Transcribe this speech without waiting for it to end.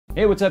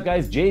Hey, what's up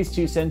guys?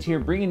 JayzTwoCents here,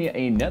 bringing you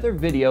another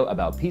video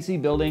about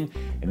PC building,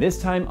 and this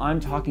time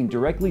I'm talking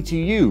directly to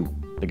you,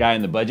 the guy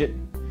in the budget,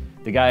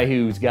 the guy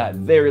who's got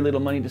very little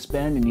money to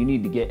spend and you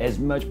need to get as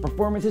much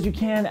performance as you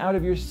can out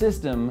of your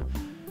system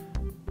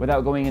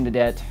without going into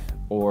debt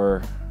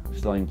or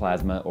selling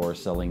plasma or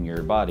selling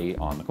your body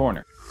on the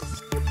corner.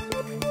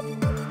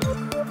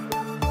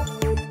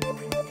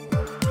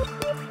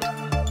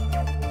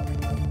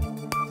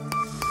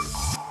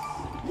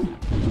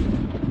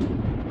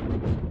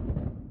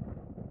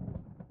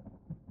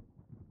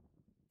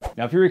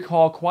 Now, if you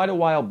recall, quite a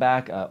while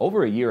back,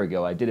 over a year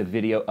ago, I did a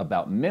video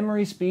about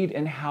memory speed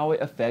and how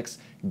it affects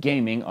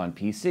gaming on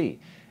PC.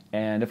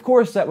 And of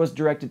course, that was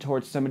directed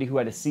towards somebody who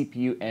had a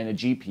CPU and a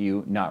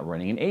GPU not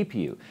running an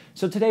APU.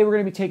 So today we're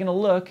going to be taking a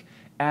look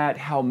at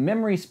how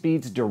memory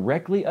speeds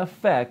directly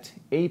affect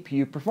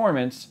APU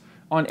performance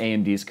on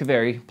AMD's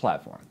Kaveri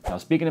platform. Now,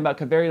 speaking about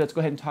Kaveri, let's go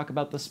ahead and talk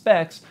about the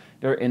specs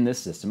that are in this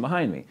system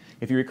behind me.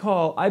 If you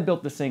recall, I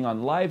built this thing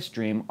on live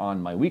stream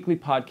on my weekly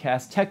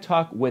podcast, Tech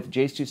Talk with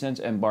JayzTwoCents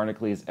and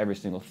Barnacles, every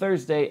single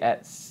Thursday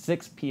at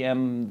 6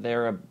 p.m.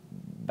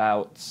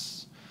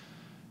 thereabouts.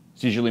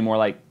 It's usually more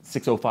like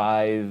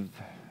 6:05,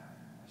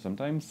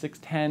 sometimes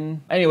 6:10.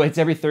 Anyway, it's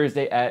every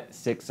Thursday at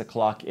 6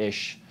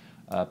 o'clock-ish.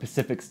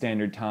 Pacific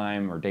Standard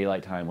Time or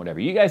Daylight Time, whatever.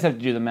 You guys have to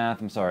do the math.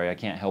 I'm sorry, I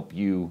can't help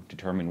you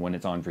determine when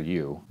it's on for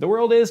you. The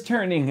world is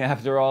turning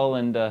after all,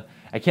 and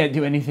I can't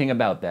do anything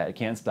about that. I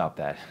can't stop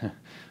that.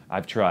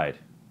 I've tried.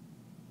 It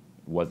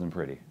wasn't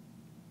pretty.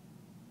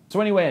 So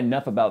anyway,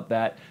 enough about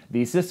that.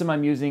 The system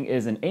I'm using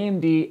is an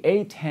AMD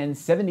A10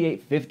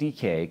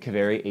 7850K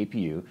Kaveri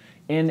APU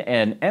in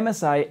an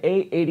MSI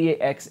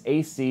A88X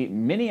AC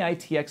Mini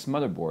ITX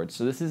motherboard.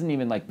 So this isn't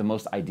even like the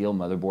most ideal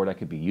motherboard I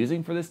could be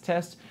using for this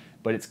test,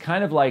 but it's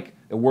kind of like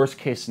a worst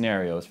case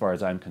scenario as far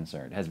as I'm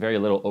concerned. It has very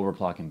little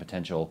overclocking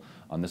potential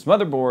on this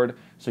motherboard,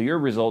 so your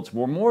results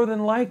will more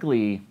than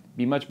likely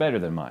be much better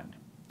than mine.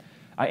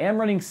 I am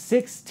running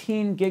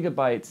 16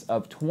 gigabytes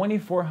of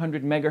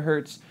 2400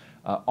 megahertz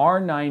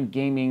R9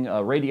 gaming,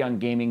 Radeon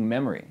gaming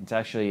memory. It's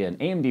actually an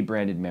AMD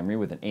branded memory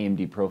with an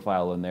AMD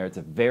profile in there. It's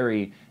a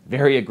very,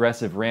 very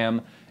aggressive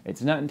RAM.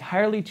 It's not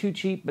entirely too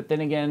cheap, but then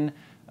again,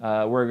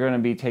 we're going to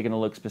be taking a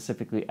look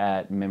specifically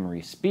at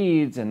memory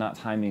speeds and not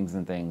timings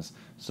and things.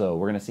 So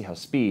we're going to see how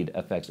speed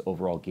affects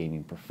overall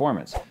gaming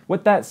performance.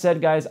 With that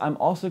said, guys, I'm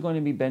also going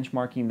to be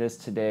benchmarking this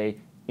today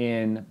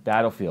in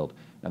Battlefield.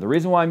 Now, the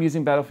reason why I'm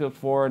using Battlefield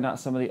 4, not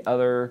some of the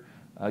other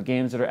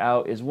games that are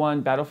out, is one,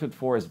 Battlefield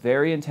 4 is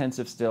very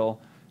intensive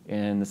still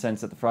in the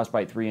sense that the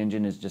Frostbite 3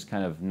 engine is just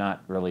kind of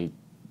not really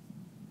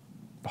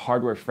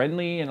hardware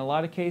friendly in a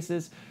lot of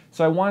cases.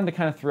 So I wanted to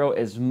kind of throw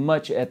as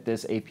much at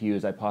this APU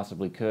as I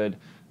possibly could,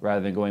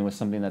 rather than going with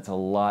something that's a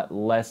lot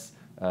less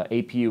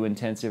APU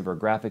intensive or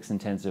graphics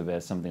intensive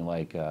as something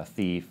like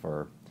Thief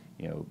or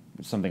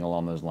something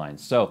along those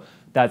lines. So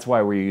that's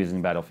why we're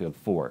using Battlefield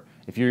 4.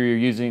 If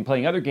you're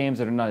playing other games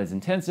that are not as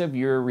intensive,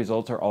 your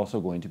results are also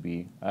going to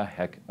be a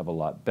heck of a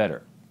lot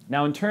better.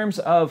 Now, in terms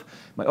of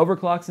my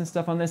overclocks and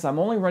stuff on this, I'm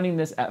only running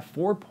this at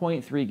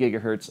 4.3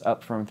 gigahertz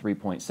up from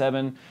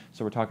 3.7.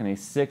 So we're talking a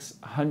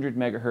 600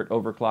 megahertz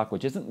overclock,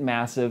 which isn't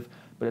massive,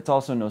 but it's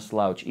also no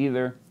slouch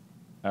either.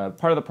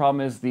 Part of the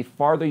problem is the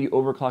farther you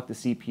overclock the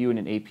CPU in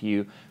an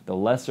APU, the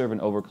lesser of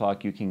an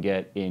overclock you can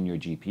get in your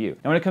GPU.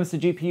 Now, when it comes to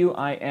GPU,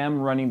 I am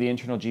running the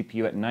internal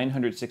GPU at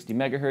 960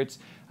 megahertz.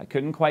 I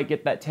couldn't quite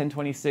get that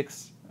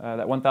 1026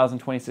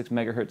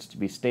 megahertz to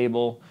be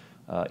stable,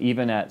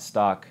 even at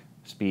stock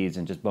speeds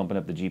and just bumping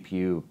up the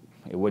GPU.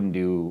 It wouldn't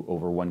do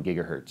over 1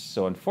 gigahertz.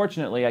 So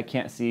unfortunately, I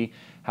can't see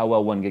how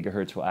well 1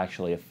 gigahertz will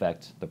actually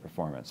affect the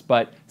performance.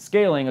 But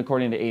scaling,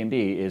 according to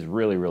AMD, is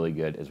really, really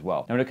good as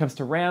well. Now, when it comes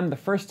to RAM, the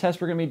first test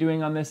we're going to be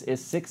doing on this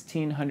is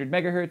 1600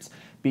 megahertz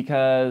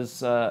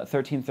because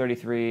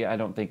 1333, I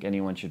don't think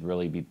anyone should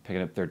really be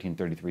picking up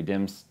 1333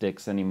 DIMM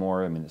sticks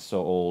anymore. I mean, it's so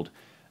old.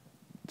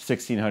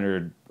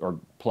 1600 or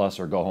plus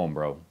or go home,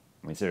 bro.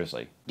 I mean,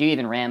 seriously. Do you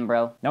even RAM,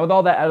 bro? Now, with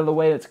all that out of the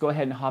way, let's go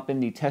ahead and hop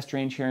in the test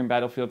range here in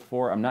Battlefield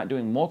 4. I'm not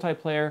doing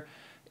multiplayer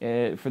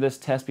for this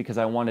test because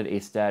I wanted a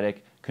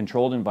static,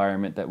 controlled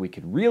environment that we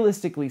could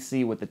realistically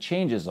see what the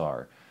changes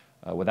are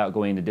without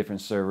going to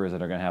different servers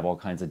that are going to have all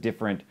kinds of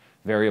different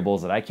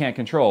variables that I can't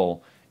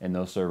control in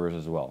those servers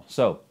as well.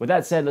 So, with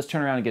that said, let's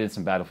turn around and get in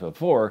some Battlefield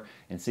 4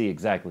 and see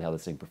exactly how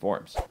this thing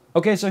performs.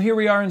 Okay, so here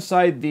we are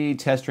inside the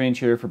test range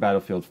here for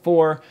Battlefield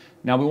 4.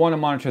 Now, we want to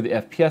monitor the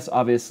FPS,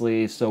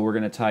 obviously, so we're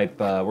going to type,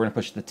 we're going to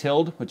push the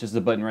tilde, which is the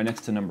button right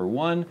next to number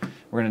 1.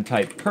 We're going to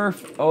type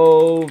perf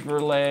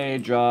overlay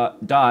draw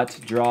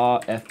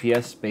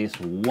FPS space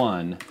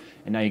 1.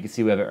 And now you can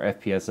see we have our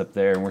FPS up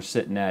there, and we're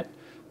sitting at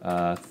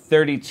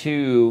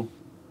 32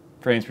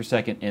 frames per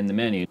second in the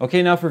menu.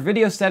 Okay, now for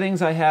video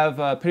settings, I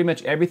have pretty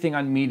much everything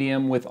on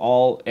medium with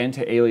all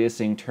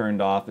anti-aliasing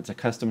turned off. It's a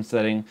custom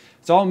setting.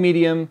 It's all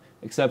medium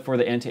except for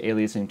the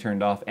anti-aliasing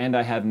turned off, and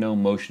I have no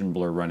motion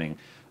blur running.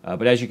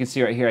 But as you can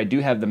see right here, I do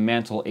have the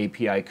Mantle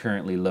API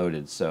currently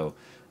loaded, so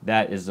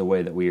that is the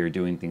way that we are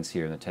doing things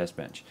here in the test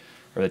bench,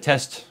 or the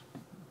test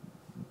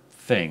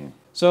thing.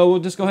 So we'll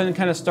just go ahead and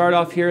kind of start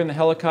off here in the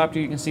helicopter.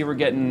 You can see we're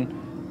getting,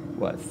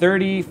 what,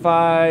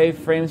 35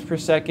 frames per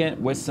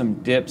second with some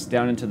dips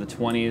down into the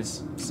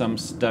 20s, some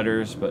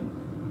stutters, but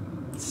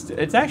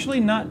it's actually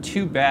not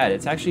too bad.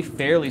 It's actually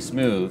fairly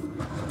smooth.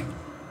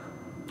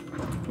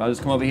 I'll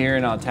just come over here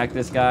and I'll attack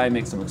this guy,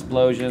 make some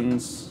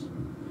explosions.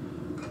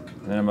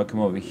 And then I'm gonna come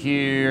over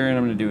here and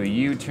I'm gonna do a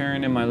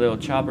U-turn in my little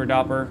chopper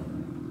dopper.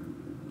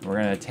 We're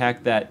gonna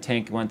attack that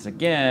tank once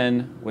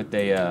again with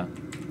a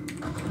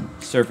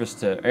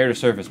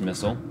air-to-surface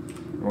missile.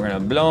 We're gonna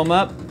blow him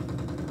up.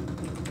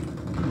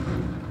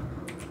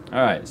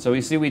 All right, so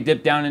we see we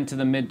dip down into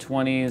the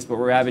mid-20s, but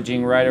we're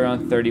averaging right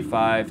around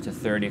 35 to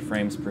 30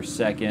 frames per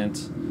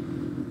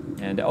second.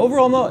 And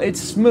overall, it's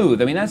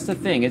smooth. I mean, that's the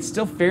thing. It's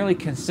still fairly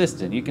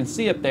consistent. You can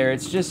see up there,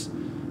 it's just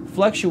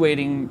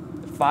fluctuating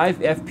 5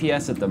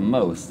 FPS at the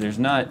most. There's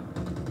not,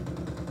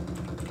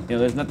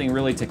 there's nothing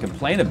really to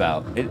complain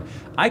about.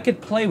 I could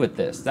play with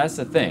this. That's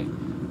the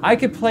thing. I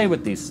could play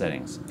with these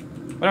settings.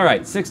 But all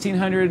right,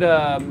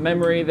 1600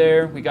 memory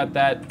there. We got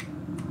that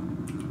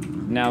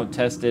now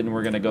tested, and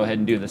we're going to go ahead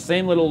and do the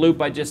same little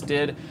loop I just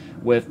did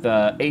with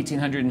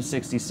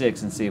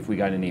 1866 and see if we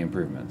got any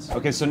improvements.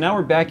 Okay, so now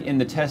we're back in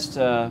the test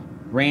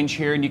range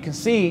here, and you can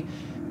see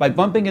by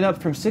bumping it up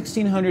from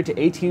 1600 to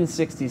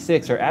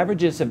 1866, our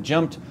averages have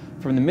jumped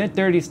from the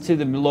mid-30s to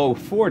the low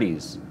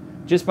 40s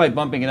just by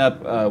bumping it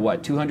up,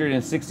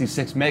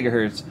 266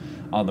 megahertz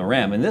on the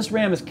RAM. And this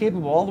RAM is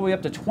capable all the way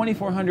up to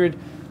 2400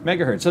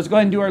 megahertz. So let's go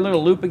ahead and do our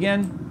little loop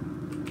again.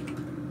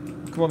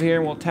 Come over here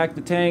and we'll attack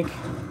the tank.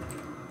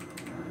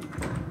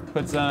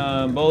 Put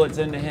some bullets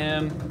into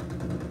him.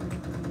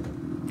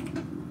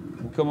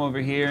 We'll come over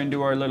here and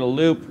do our little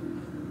loop.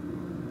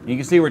 You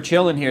can see we're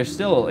chilling here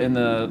still in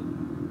the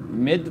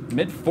mid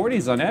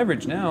 40s on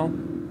average now,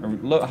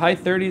 or high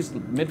 30s,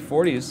 mid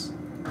 40s.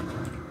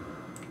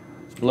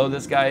 Let's blow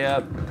this guy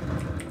up,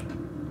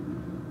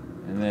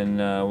 and then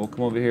we'll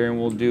come over here and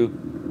we'll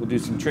do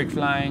some trick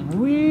flying.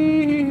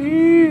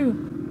 Whee!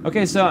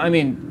 Okay, so I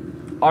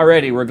mean,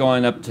 already we're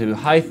going up to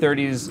high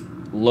 30s,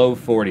 low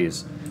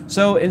 40s.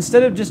 So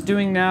instead of just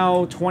doing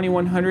now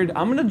 2100,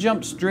 I'm gonna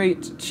jump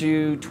straight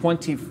to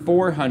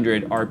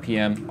 2400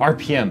 RPM.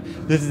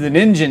 RPM, this is an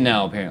engine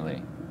now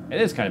apparently.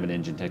 It is kind of an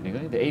engine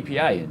technically, the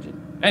API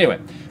engine. Anyway,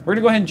 we're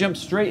gonna go ahead and jump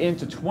straight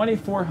into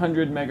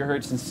 2400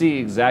 megahertz and see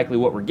exactly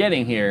what we're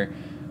getting here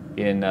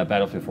in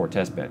Battlefield 4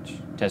 test bench,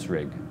 test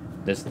rig,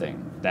 this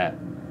thing, that,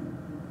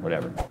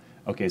 whatever.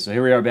 Okay, so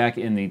here we are back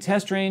in the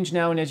test range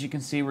now, and as you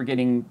can see, we're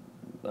getting,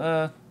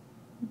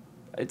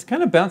 it's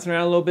kind of bouncing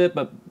around a little bit,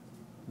 but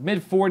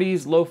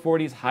mid-40s, low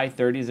 40s, high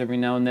 30s every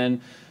now and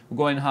then. We'll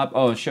go ahead and hop,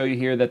 and show you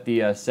here that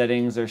the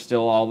settings are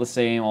still all the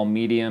same, all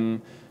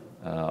medium.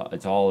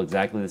 It's all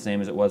exactly the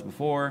same as it was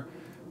before.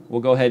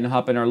 We'll go ahead and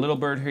hop in our little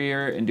bird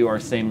here and do our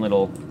same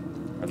little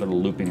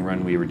looping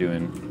run we were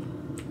doing.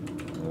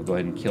 We'll go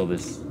ahead and kill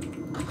this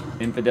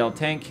infidel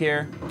tank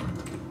here.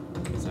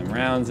 Get some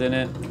rounds in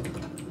it.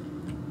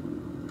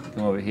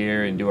 Come over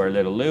here and do our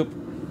little loop.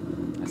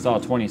 I saw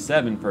a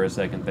 27 for a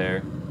second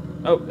there.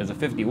 Oh, there's a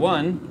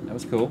 51. That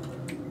was cool.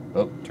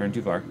 Oh, turned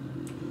too far.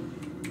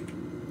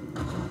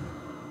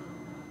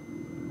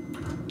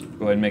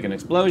 Go ahead and make an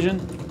explosion.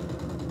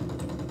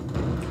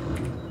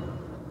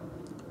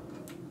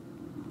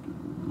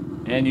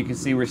 And you can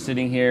see we're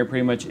sitting here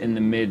pretty much in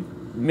the mid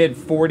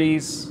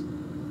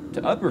 40s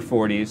to upper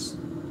 40s.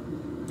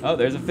 Oh,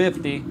 there's a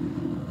 50.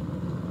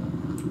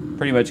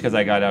 Pretty much because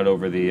I got out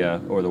over the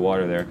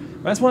water there.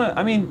 But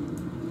I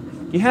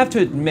mean, you have to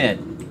admit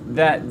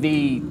that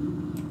the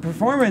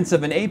performance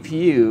of an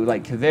APU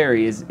like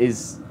Kaveri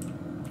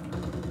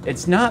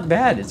it's not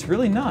bad. It's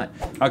really not.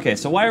 Okay,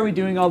 so why are we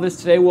doing all this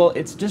today? Well,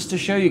 it's just to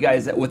show you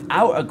guys that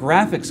without a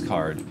graphics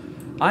card,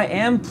 I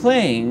am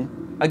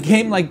playing a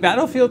game like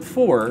Battlefield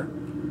 4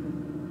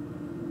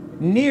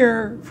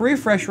 near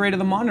refresh rate of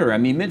the monitor. I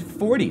mean,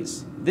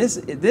 mid-40s. This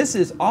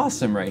is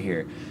awesome right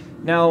here.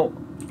 Now,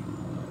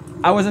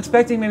 I was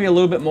expecting maybe a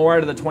little bit more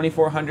out of the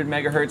 2400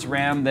 megahertz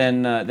RAM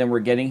than we're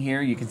getting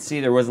here. You can see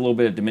there was a little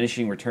bit of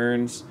diminishing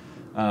returns.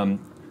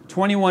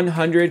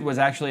 2100 was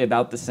actually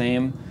about the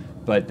same.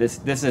 But this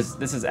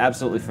is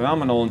absolutely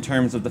phenomenal in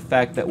terms of the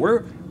fact that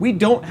we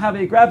don't have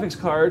a graphics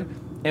card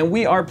and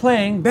we are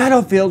playing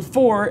Battlefield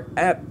 4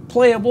 at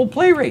playable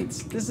play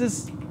rates. This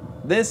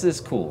is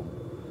cool.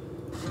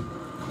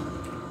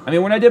 I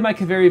mean, when I did my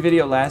Kaveri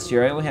video last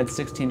year, I only had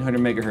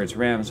 1600 megahertz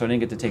RAM, so I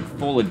didn't get to take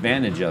full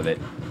advantage of it.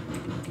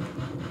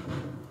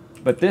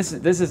 But this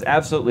is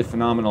absolutely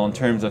phenomenal in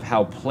terms of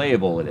how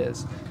playable it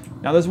is.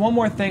 Now, there's one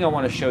more thing I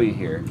want to show you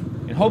here,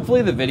 and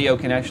hopefully the video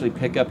can actually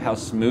pick up how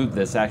smooth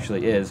this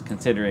actually is,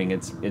 considering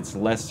it's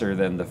lesser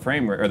than the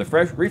frame rate or the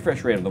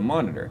refresh rate of the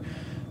monitor.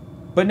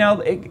 But now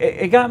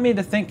it got me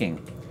to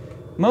thinking.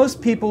 Most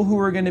people who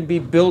are going to be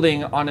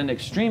building on an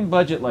extreme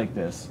budget like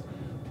this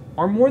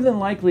are more than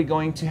likely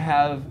going to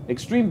have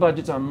extreme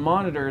budgets on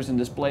monitors and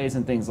displays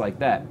and things like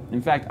that.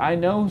 In fact, I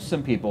know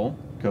some people,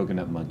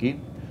 Coconut Monkey,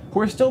 who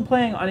are still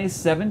playing on a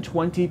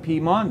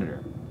 720p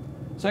monitor.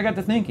 So I got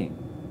to thinking,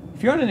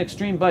 If you're on an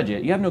extreme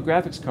budget, you have no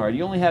graphics card,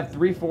 you only have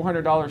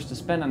 $300–400 to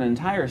spend on an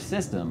entire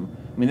system.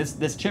 I mean,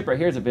 this chip right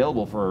here is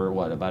available for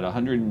what, about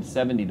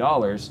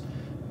 $170,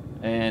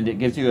 and it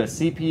gives you a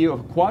CPU,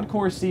 a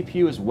quad-core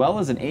CPU, as well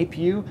as an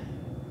APU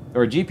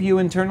or a GPU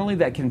internally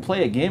that can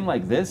play a game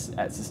like this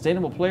at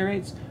sustainable play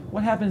rates.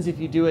 What happens if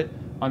you do it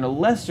on a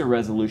lesser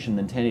resolution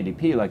than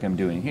 1080p like I'm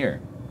doing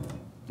here?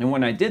 And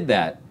when I did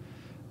that,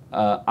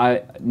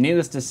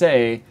 needless to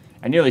say,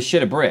 I nearly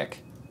shit a brick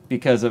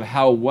because of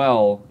how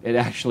well it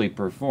actually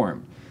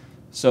performed.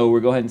 So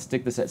we'll go ahead and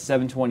stick this at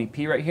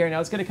 720p right here. Now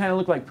it's going to kind of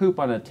look like poop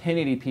on a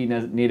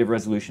 1080p native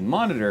resolution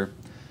monitor,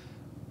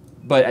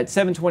 but at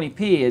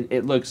 720p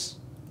it looks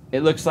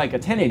like a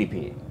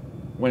 1080p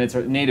when it's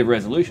a native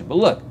resolution. But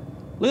look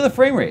at the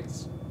frame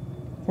rates.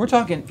 We're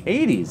talking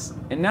 80s,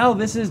 and now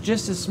this is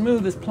just as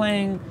smooth as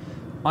playing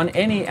on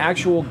any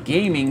actual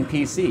gaming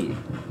PC.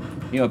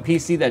 You know, a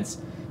PC that's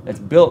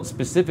built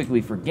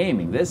specifically for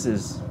gaming. This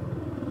is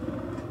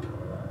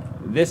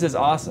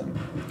awesome.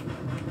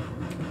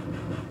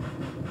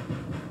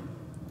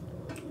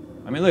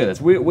 I mean, look at this.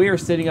 We are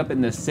sitting up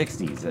in the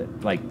 60s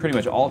at like pretty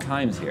much all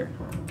times here.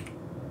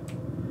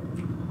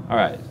 All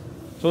right, so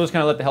we'll just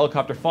kind of let the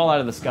helicopter fall out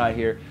of the sky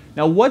here.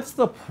 Now, what's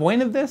the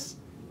point of this?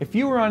 If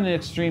you were on an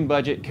extreme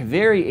budget,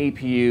 Kaveri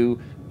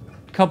APU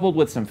coupled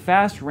with some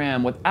fast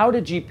RAM without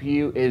a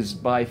GPU is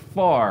by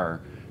far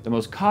the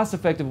most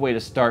cost-effective way to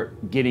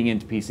start getting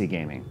into PC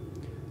gaming.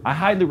 I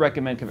highly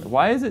recommend Kaveri.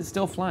 Why is it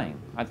still flying?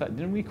 I thought,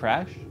 didn't we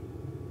crash?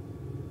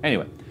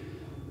 Anyway,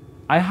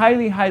 I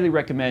highly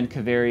recommend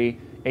Kaveri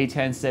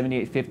A10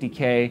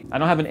 7850K. I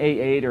don't have an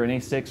A8 or an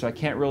A6, so I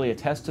can't really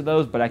attest to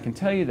those, but I can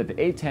tell you that the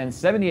A10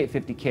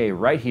 7850K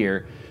right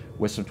here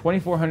with some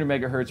 2400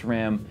 megahertz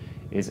RAM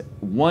is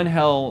one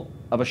hell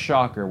of a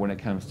shocker when it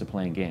comes to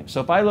playing games. So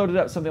if I loaded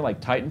up something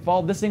like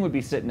Titanfall, this thing would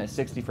be sitting at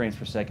 60 frames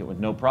per second with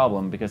no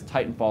problem because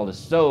Titanfall is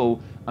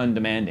so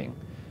undemanding.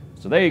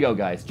 So there you go,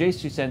 guys.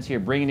 JayzTwoCents here,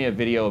 bringing you a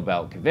video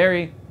about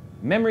Kaveri,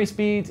 memory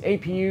speeds,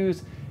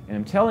 APUs, and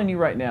I'm telling you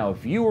right now,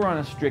 if you were on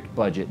a strict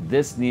budget,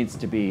 this needs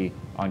to be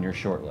on your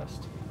short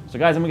list. So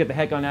guys, I'm gonna get the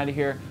heck on out of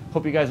here.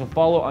 Hope you guys will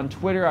follow on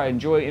Twitter. I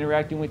enjoy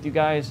interacting with you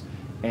guys.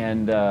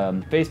 And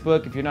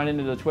Facebook, if you're not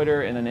into the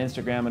Twitter, and then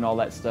Instagram and all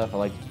that stuff. I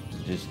like to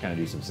just kind of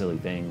do some silly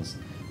things.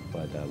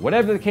 But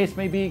whatever the case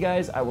may be,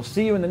 guys, I will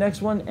see you in the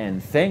next one.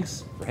 And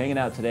thanks for hanging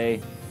out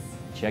today,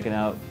 checking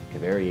out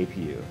Kaveri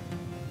APU.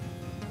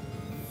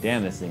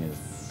 Damn, this thing is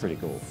pretty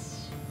cool.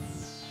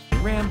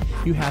 RAM,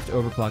 you have to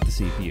overclock the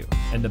CPU.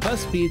 And the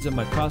best speeds on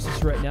my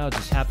processor right now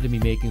just happen to be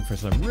making for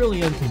some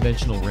really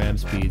unconventional RAM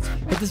speeds,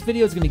 but this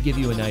video is going to give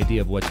you an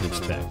idea of what to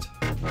expect.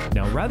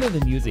 Now, rather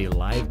than use a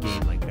live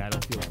game like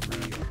Battlefield